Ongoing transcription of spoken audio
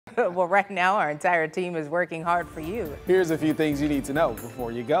Well, right now, our entire team is working hard for you. Here's a few things you need to know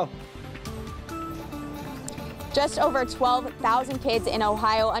before you go. Just over 12,000 kids in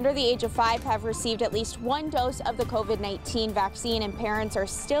Ohio under the age of 5 have received at least one dose of the COVID-19 vaccine, and parents are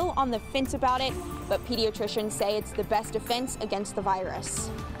still on the fence about it, but pediatricians say it's the best defense against the virus.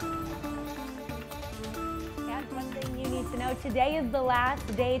 And one thing you need to know, today is the last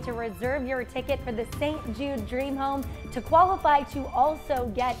day to reserve your ticket for the St. Jude Dream Home to qualify to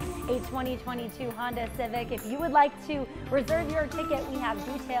also get a 2022 Honda Civic. If you would like to reserve your ticket, we have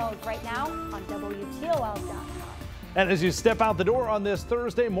details right now on WTOL.com. And as you step out the door on this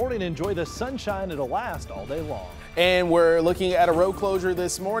Thursday morning, enjoy the sunshine. It'll last all day long. And we're looking at a road closure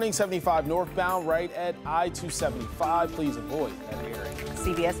this morning, 75 northbound right at I-275. Please avoid that area.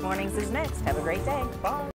 CBS Mornings is next. Have a great day. Bye.